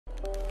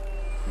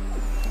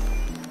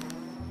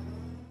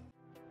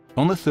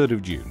On the 3rd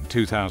of June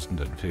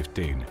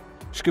 2015,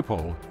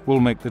 Schiphol will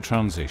make the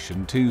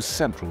transition to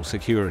central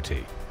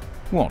security.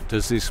 What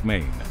does this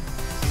mean?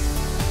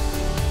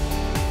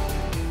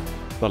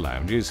 The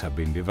lounges have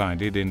been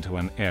divided into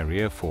an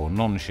area for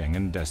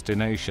non-Schengen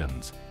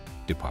destinations,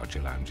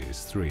 departure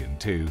lounges 3 and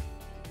 2,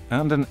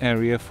 and an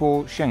area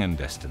for Schengen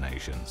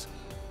destinations,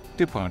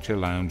 departure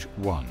lounge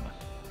 1.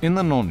 In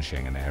the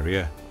non-Schengen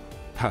area,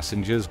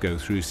 passengers go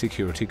through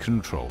security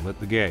control at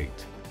the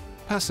gate.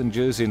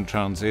 Passengers in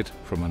transit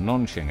from a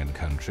non-Schengen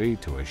country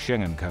to a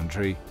Schengen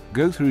country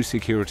go through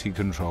security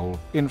control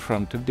in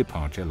front of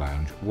departure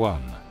lounge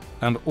 1,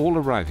 and all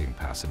arriving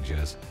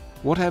passengers,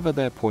 whatever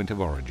their point of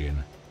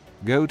origin,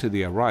 go to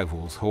the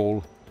arrivals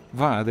hall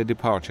via the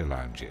departure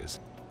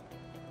lounges.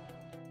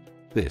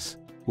 This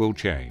will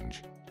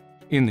change.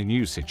 In the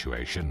new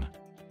situation,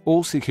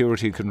 all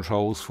security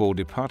controls for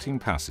departing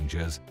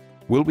passengers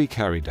will be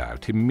carried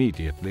out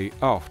immediately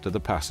after the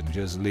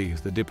passengers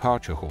leave the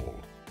departure hall.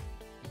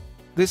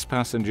 This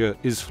passenger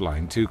is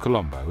flying to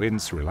Colombo in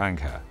Sri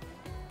Lanka.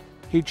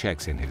 He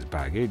checks in his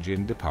baggage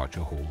in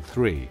departure hall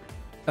 3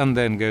 and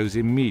then goes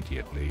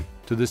immediately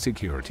to the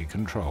security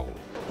control.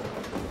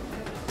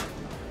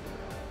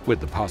 With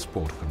the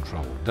passport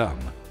control done,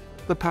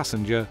 the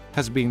passenger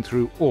has been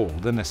through all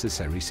the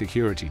necessary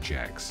security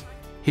checks.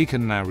 He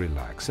can now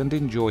relax and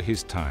enjoy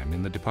his time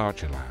in the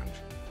departure lounge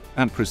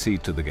and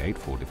proceed to the gate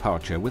for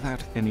departure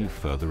without any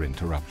further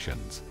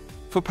interruptions.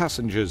 For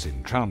passengers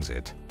in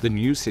transit, the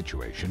new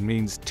situation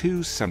means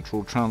 2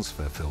 central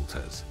transfer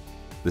filters.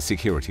 The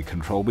security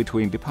control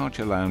between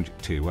departure lounge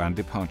 2 and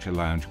departure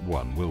lounge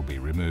 1 will be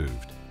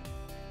removed.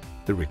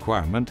 The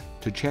requirement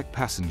to check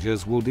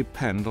passengers will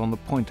depend on the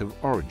point of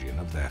origin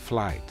of their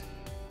flight.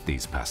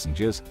 These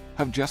passengers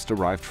have just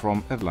arrived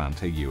from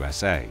Atlanta,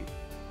 USA.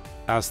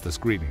 As the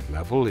screening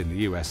level in the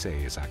USA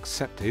is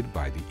accepted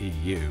by the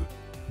EU,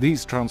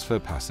 these transfer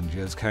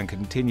passengers can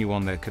continue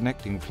on their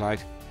connecting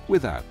flight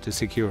without a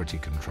security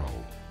control.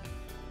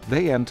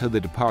 They enter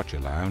the departure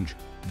lounge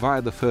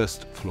via the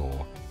first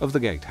floor of the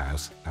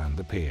gatehouse and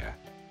the pier.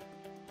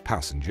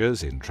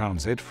 Passengers in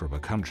transit from a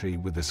country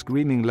with a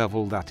screening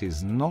level that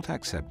is not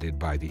accepted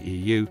by the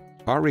EU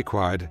are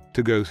required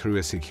to go through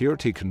a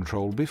security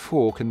control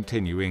before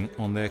continuing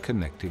on their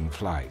connecting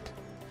flight.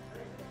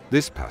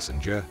 This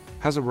passenger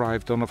has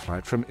arrived on a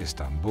flight from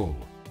Istanbul.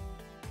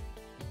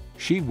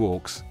 She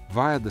walks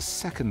via the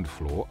second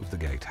floor of the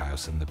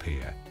gatehouse and the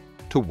pier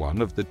to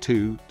one of the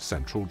 2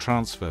 central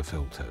transfer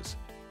filters,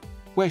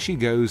 where she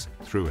goes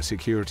through a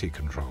security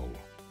control.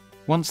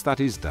 Once that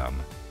is done,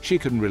 she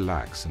can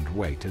relax and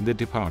wait in the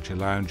departure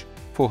lounge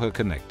for her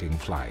connecting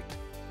flight.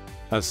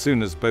 As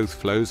soon as both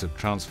flows of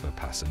transfer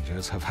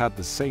passengers have had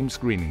the same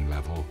screening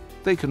level,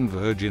 they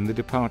converge in the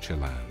departure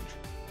lounge.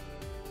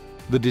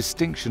 The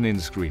distinction in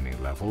screening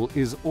level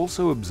is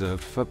also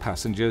observed for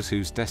passengers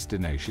whose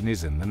destination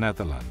is in the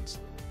Netherlands.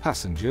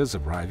 Passengers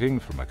arriving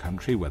from a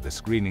country where the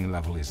screening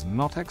level is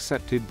not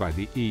accepted by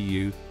the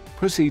EU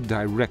proceed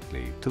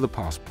directly to the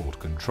passport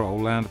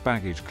control and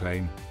baggage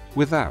claim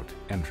without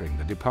entering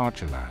the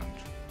departure lounge.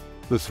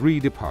 The 3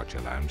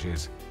 departure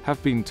lounges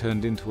have been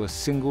turned into a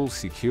single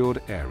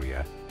secured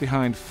area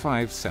behind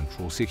 5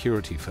 central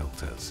security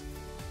filters.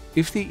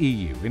 If the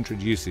EU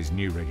introduces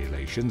new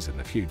regulations in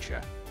the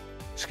future,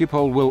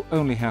 Schiphol will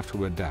only have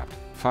to adapt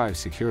 5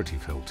 security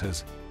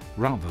filters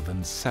rather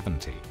than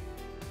 70.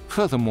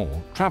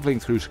 Furthermore,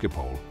 travelling through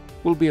Schiphol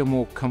will be a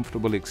more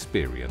comfortable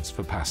experience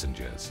for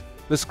passengers.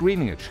 The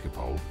screening at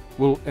Schiphol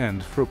will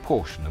end for a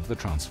portion of the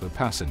transfer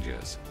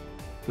passengers.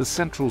 The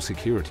central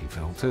security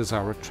filters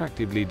are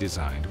attractively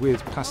designed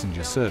with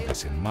passenger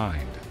service in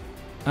mind,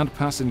 and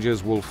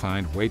passengers will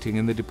find waiting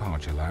in the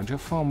departure lounge a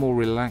far more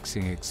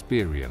relaxing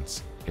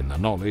experience in the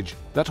knowledge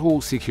that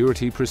all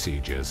security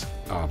procedures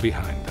are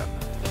behind them.